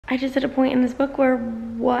I just hit a point in this book where,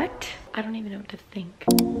 what? I don't even know what to think.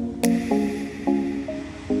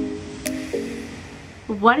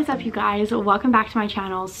 What is up, you guys? Welcome back to my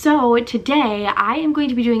channel. So today I am going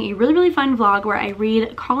to be doing a really fun vlog where I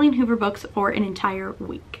read Colleen Hoover books for an entire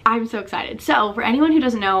week. I'm so excited. So for anyone who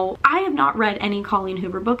doesn't know, I have not read any Colleen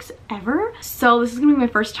Hoover books ever. So this is gonna be my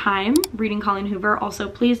first time reading Colleen Hoover. Also,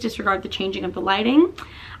 please disregard the changing of the lighting.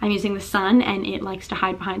 I'm using the sun and it likes to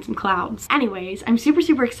hide behind some clouds. Anyways, I'm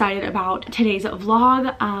super excited about today's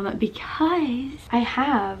vlog because I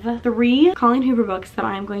have 3 Colleen Hoover books that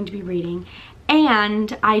I'm going to be reading.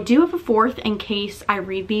 And I do have a 4th in case I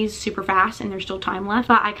read these super fast and there's still time left,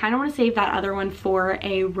 but I kind of want to save that other one for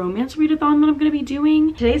a romance readathon that I'm going to be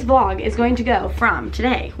doing. Today's vlog is going to go from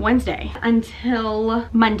today, Wednesday, until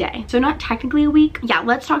Monday. So not technically a week. Yeah,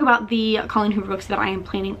 let's talk about the Colleen Hoover books that I am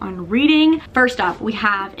planning on reading. First up, we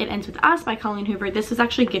have It Ends With Us by Colleen Hoover. This was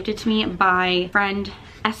actually gifted to me by friend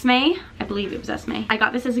Esme. I believe it was Esme. I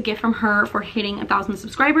got this as a gift from her for hitting 1,000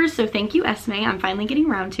 subscribers, so thank you, Esme. I'm finally getting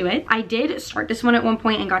around to it. I did start this one at one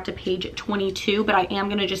point and got to page 22, but I am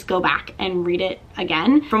gonna just go back and read it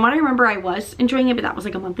again. From what I remember, I was enjoying it, but that was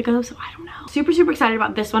like a month ago, so I don't know. Super excited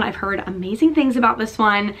about this one. I've heard amazing things about this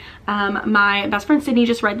one. My best friend Sydney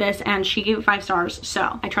just read this and she gave it 5 stars,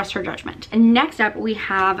 so I trust her judgment. And next up, we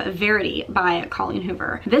have Verity by Colleen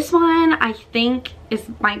Hoover. This one I think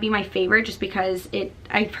might be my favorite just because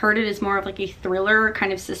I've heard it is more of like a thriller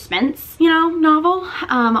kind of suspense, you know, novel,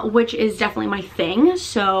 which is definitely my thing.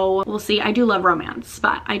 So we'll see. I do love romance,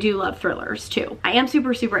 but I do love thrillers too. I am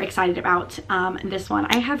super excited about this one.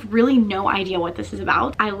 I have really no idea what this is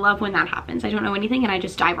about. I love when that happens. I don't know anything and I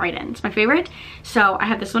just dive right in. It's my favorite. So I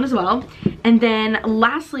have this one as well. And then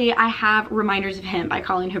lastly, I have Reminders of Him by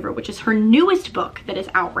Colleen Hoover, which is her newest book that is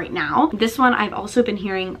out right now. This one I've also been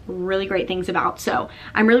hearing really great things about. So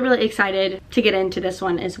I'm really excited to get into this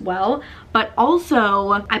one as well. But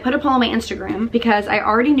also, I put a poll on my Instagram because I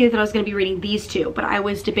already knew that I was going to be reading these 2, but I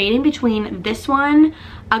was debating between this one,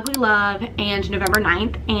 Ugly Love, and November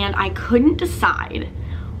 9th, and I couldn't decide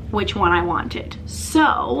which one I wanted.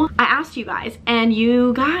 So I asked you guys and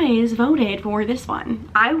you guys voted for this one.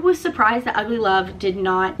 I was surprised that Ugly Love did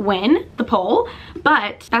not win the poll,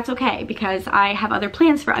 but that's okay because I have other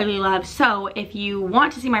plans for Ugly Love. So if you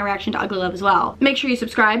want to see my reaction to Ugly Love as well, make sure you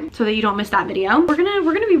subscribe so that you don't miss that video. We're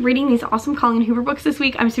gonna be reading these awesome Colleen Hoover books this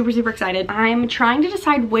week. I'm super excited. I'm trying to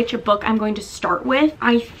decide which book I'm going to start with.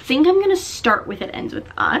 I think I'm gonna start with It Ends With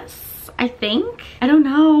Us. I think. I don't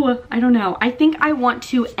know. I think I want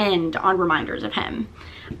to end on Reminders of Him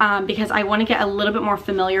because I want to get a little bit more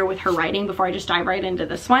familiar with her writing before I just dive right into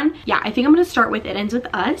this one. Yeah, I think I'm going to start with It Ends With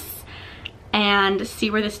Us and see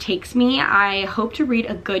where this takes me. I hope to read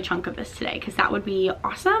a good chunk of this today because that would be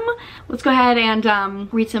awesome. Let's go ahead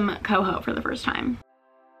and read some Coho for the first time.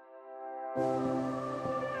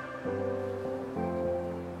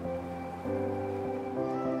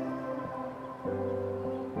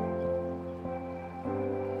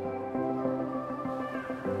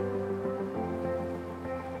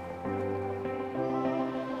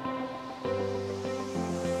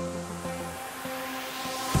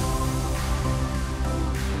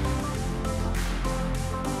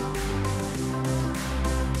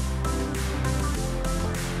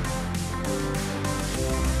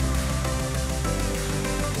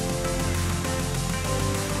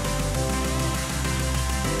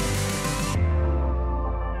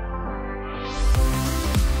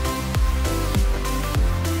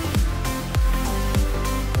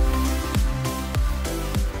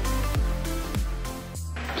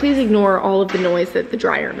 Please ignore all of the noise that the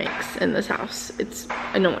dryer makes in this house. It's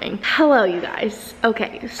annoying. Hello, you guys.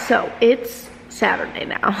 Okay, so it's Saturday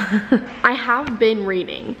now. I have been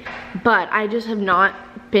reading, but I just have not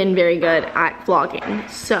been very good at vlogging.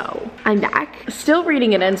 So I'm back. Still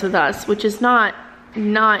reading It Ends With Us, which is not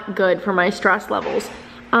good for my stress levels.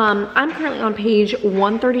 I'm currently on page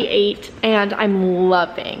 138 and I'm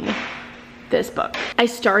loving this book. I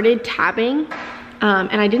started tabbing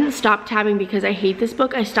and I didn't stop tabbing because I hate this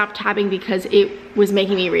book. I stopped tabbing because it was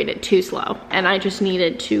making me read it too slow and I just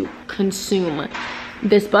needed to consume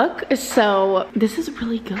this book. So this is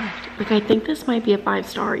really good. Like, I think this might be a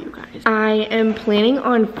 5-star, you guys. I am planning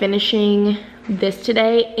on finishing this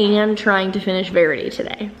today and trying to finish Verity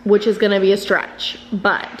today, which is gonna be a stretch,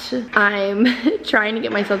 but I'm trying to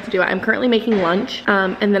get myself to do it. I'm currently making lunch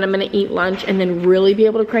and then I'm gonna eat lunch and then really be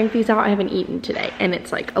able to crank these out. I haven't eaten today and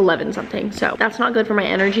it's like 11 something, so that's not good for my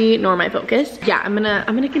energy nor my focus. Yeah, I'm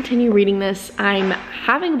gonna continue reading this. I'm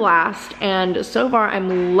having a blast and so far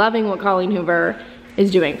I'm loving what Colleen Hoover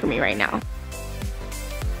is doing for me right now.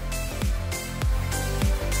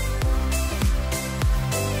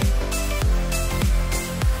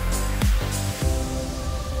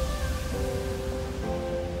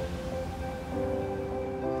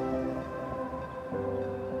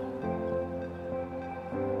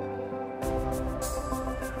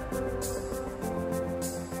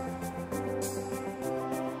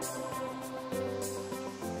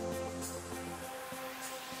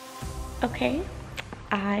 Okay,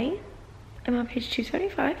 I am on page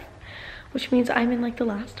 275, which means I'm in like the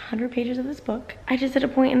last 100 pages of this book. I just hit a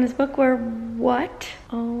point in this book where what?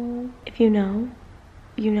 Oh, if you know,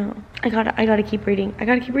 you know. I gotta keep reading. I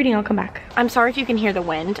gotta keep reading, I'll come back. I'm sorry if you can hear the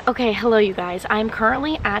wind. Okay, hello you guys. I'm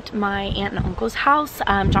currently at my aunt and uncle's house.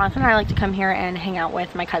 Jonathan and I like to come here and hang out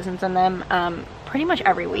with my cousins and them pretty much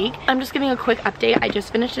every week. I'm just giving a quick update. I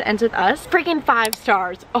just finished It Ends With Us. Freaking 5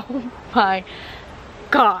 stars. Oh my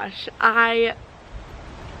gosh.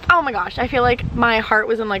 Oh my gosh, I feel like my heart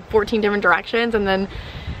was in like 14 different directions, and then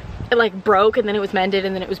it like broke, and then it was mended,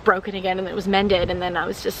 and then it was broken again, and then it was mended, and then I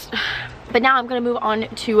was just... But now I'm gonna move on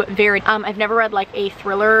to Verity. I've never read like a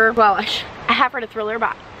thriller. Well, I have read a thriller,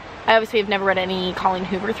 but I obviously have never read any Colleen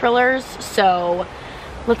Hoover thrillers, so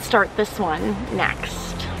let's start this one next.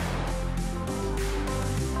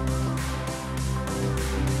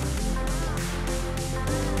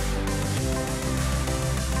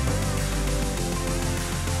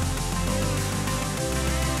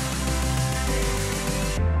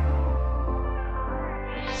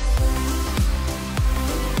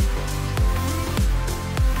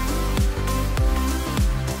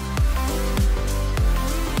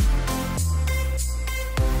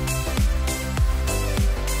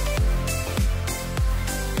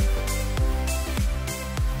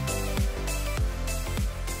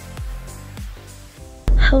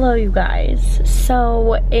 Hello you guys.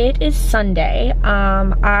 So it is Sunday.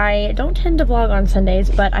 I don't tend to vlog on Sundays,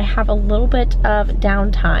 but I have a little bit of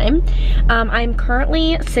downtime. I'm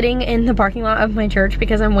currently sitting in the parking lot of my church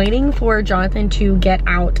because I'm waiting for Jonathan to get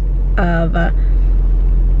out of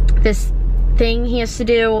this thing he has to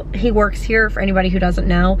do. He works here, for anybody who doesn't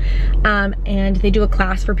know, and they do a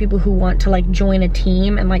class for people who want to like join a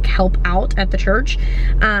team and like help out at the church,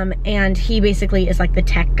 and he basically is like the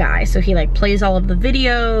tech guy, so he like plays all of the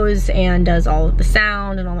videos and does all of the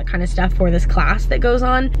sound and all that kind of stuff for this class that goes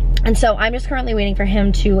on. And so I'm just currently waiting for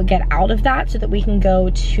him to get out of that so that we can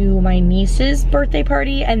go to my niece's birthday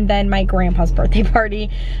party and then my grandpa's birthday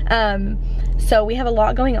party. So we have a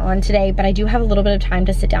lot going on today, but I do have a little bit of time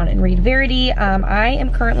to sit down and read Verity. I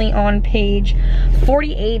am currently on page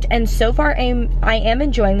 48, and so far I am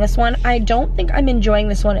enjoying this one. I don't think I'm enjoying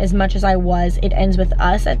this one as much as I was It Ends With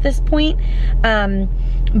Us at this point.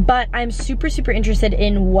 But I'm super interested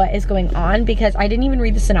in what is going on because I didn't even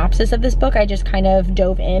read the synopsis of this book. I just kind of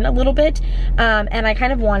dove in a little bit, and I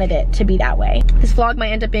kind of wanted it to be that way. This vlog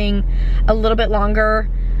might end up being a little bit longer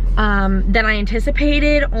than I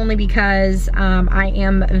anticipated, only because I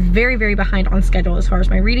am very behind on schedule as far as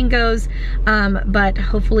my reading goes, but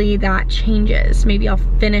hopefully that changes. Maybe I'll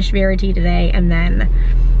finish Verity today and then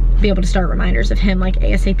be able to start reminders of him like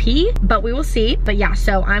ASAP, but we will see. But yeah,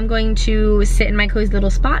 so I'm going to sit in my cozy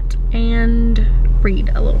little spot and read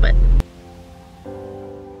a little bit.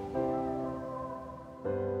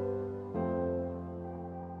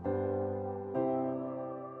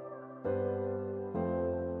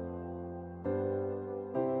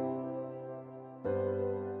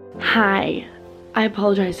 Hi, I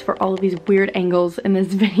apologize for all of these weird angles in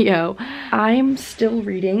this video. I'm still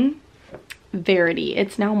reading Verity.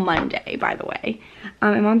 It's now Monday, by the way.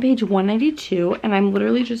 I'm on page 192, and I'm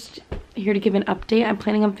literally just here to give an update. I'm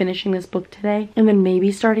planning on finishing this book today and then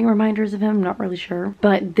maybe starting reminders of him. I'm not really sure.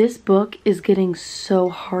 But this book is getting so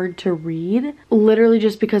hard to read, literally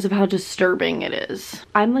just because of how disturbing it is.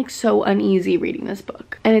 I'm like so uneasy reading this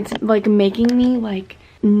book, and it's like making me like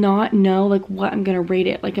not know like what I'm gonna rate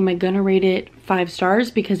it. Like, am I gonna rate it 5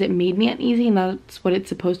 stars because it made me uneasy and that's what it's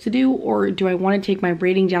supposed to do, or do I want to take my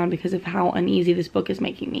rating down because of how uneasy this book is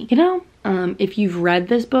making me? You know, if you've read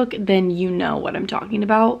this book, then you know what I'm talking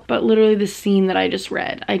about. But literally the scene that I just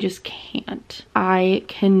read, I just can't. I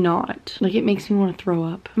cannot. Like, it makes me want to throw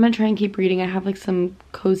up. I'm gonna try and keep reading. I have like I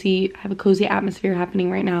have a cozy atmosphere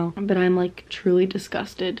happening right now, but I'm like truly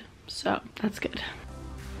disgusted, so that's good.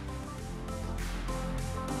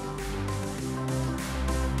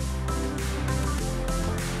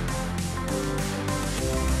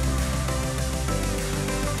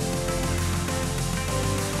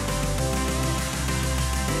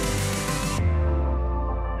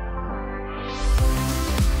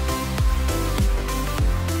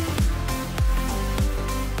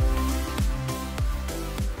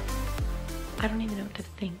 I don't even know what to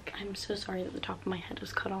think. I'm so sorry that the top of my head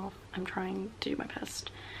was cut off. I'm trying to do my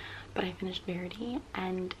best. But I finished Verity,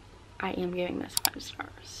 and I am giving this 5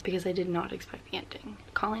 stars because I did not expect the ending.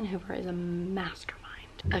 Colleen Hoover is a mastermind.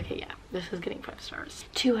 Okay, yeah, this is getting 5 stars.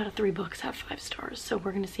 2 out of 3 books have 5 stars, so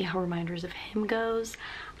we're gonna see how Reminders of Him goes.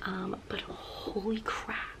 But holy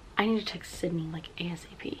crap. I need to text Sydney like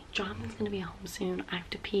ASAP. Jonathan's gonna be home soon. I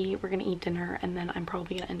have to pee. We're gonna eat dinner, and then I'm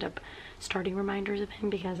probably gonna end up starting reminders of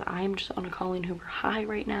him because I'm just on a Colleen Hoover high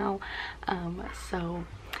right now. So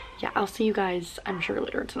yeah, I'll see you guys, I'm sure,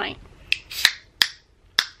 later tonight.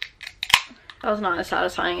 That was not as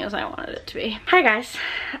satisfying as I wanted it to be. Hi guys.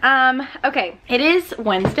 Okay, it is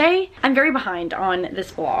Wednesday. I'm very behind on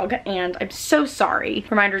this vlog and I'm so sorry.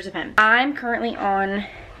 Reminders of him. I'm currently on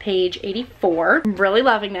page 84. I'm really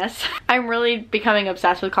loving this. I'm really becoming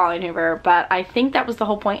obsessed with Colleen Hoover, but I think that was the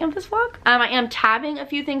whole point of this vlog. I am tabbing a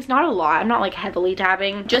few things, not a lot. I'm not like heavily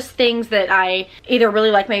tabbing, just things that I either really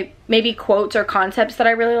like, maybe quotes or concepts that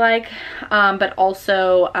I really like, but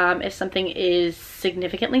also if something is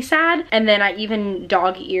significantly sad. And then I even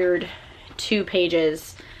dog-eared 2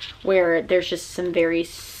 pages where there's just some very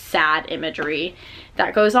sad imagery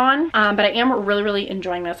that goes on, but I am really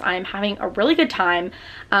enjoying this. I'm having a really good time,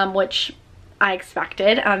 which I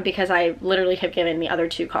expected, because I literally have given the other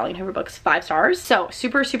 2 Colleen Hoover books 5 stars. So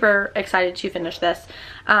super excited to finish this.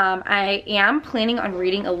 I am planning on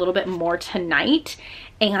reading a little bit more tonight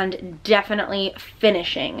and definitely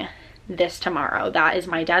finishing this tomorrow. That is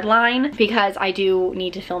my deadline because I do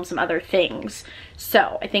need to film some other things.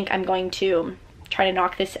 So I think I'm going to try to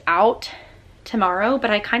knock this out tomorrow,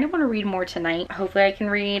 but I kind of want to read more tonight. Hopefully I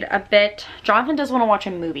can read a bit. Jonathan does want to watch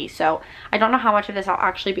a movie, so I don't know how much of this I'll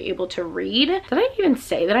actually be able to read. Did I even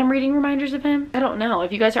say that I'm reading reminders of him? I don't know.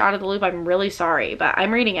 If you guys are out of the loop, I'm really sorry, but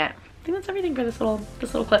I'm reading it. I think that's everything for this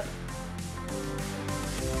little clip.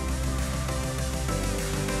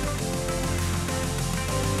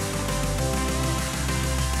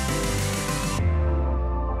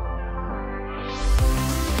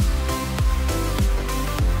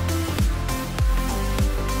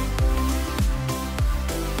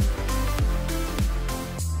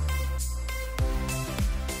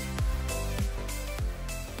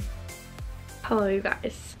 Hello you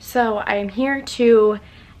guys. So I'm here to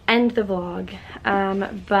end the vlog,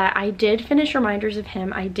 but I did finish reminders of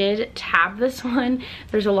him. I did tab this one.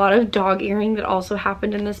 There's a lot of dog earing that also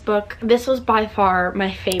happened in this book. This was by far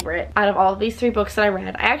my favorite out of all of these 3 books that I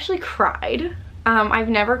read. I actually cried. I've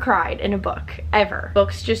never cried in a book, ever.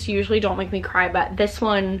 Books just usually don't make me cry, but this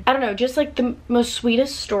one, I don't know, just like the most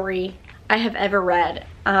sweetest story I have ever read.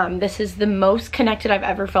 This is the most connected I've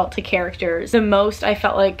ever felt to characters. The most I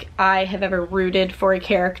felt like I have ever rooted for a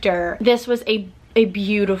character. This was a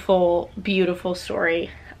beautiful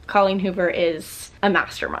story. Colleen Hoover is a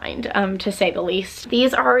mastermind, to say the least.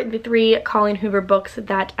 These are the 3 Colleen Hoover books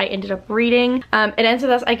that I ended up reading. It ends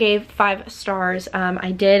with us. I gave 5 stars.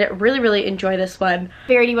 I did really enjoy this one.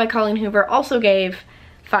 Verity by Colleen Hoover also gave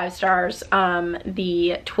 5 stars.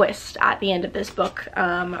 The twist at the end of this book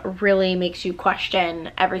really makes you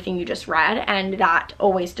question everything you just read, and that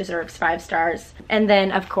always deserves 5 stars. And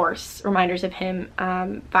then of course reminders of him,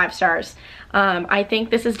 5 stars. I think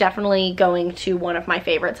this is definitely going to one of my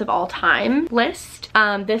favorites of all time list.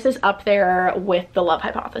 This is up there with The Love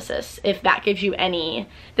Hypothesis, if that gives you any.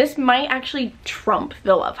 This might actually trump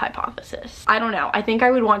The Love Hypothesis. I don't know. I think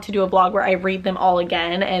I would want to do a vlog where I read them all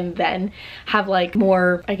again and then have like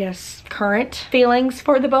more, I guess, current feelings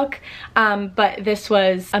for the book. But this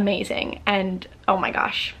was amazing, and oh my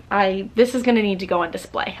gosh, this is gonna need to go on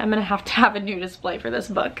display. I'm gonna have to have a new display for this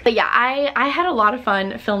book. But yeah, I had a lot of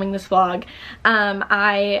fun filming this vlog.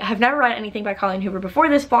 I have never read anything by Colleen Hoover before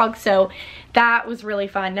this vlog, so that was really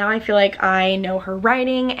fun. Now I feel like I know her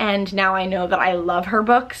writing, and now I know that I love her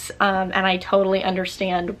books, and I totally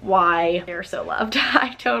understand why they're so loved.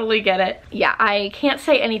 I totally get it. Yeah, I can't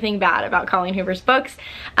say anything bad about Colleen Hoover's books.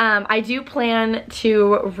 I do plan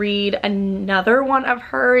to read another one of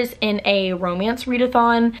hers in a romance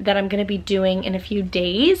readathon that I'm gonna be doing in a few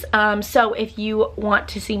days. So if you want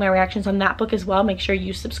to see my reactions on that book as well, make sure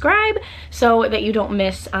you subscribe so that you don't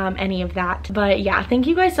miss any of that. But yeah, thank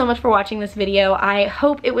you guys so much for watching this video. I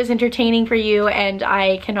hope it was entertaining for you, and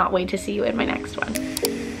I cannot wait to see you in my next one.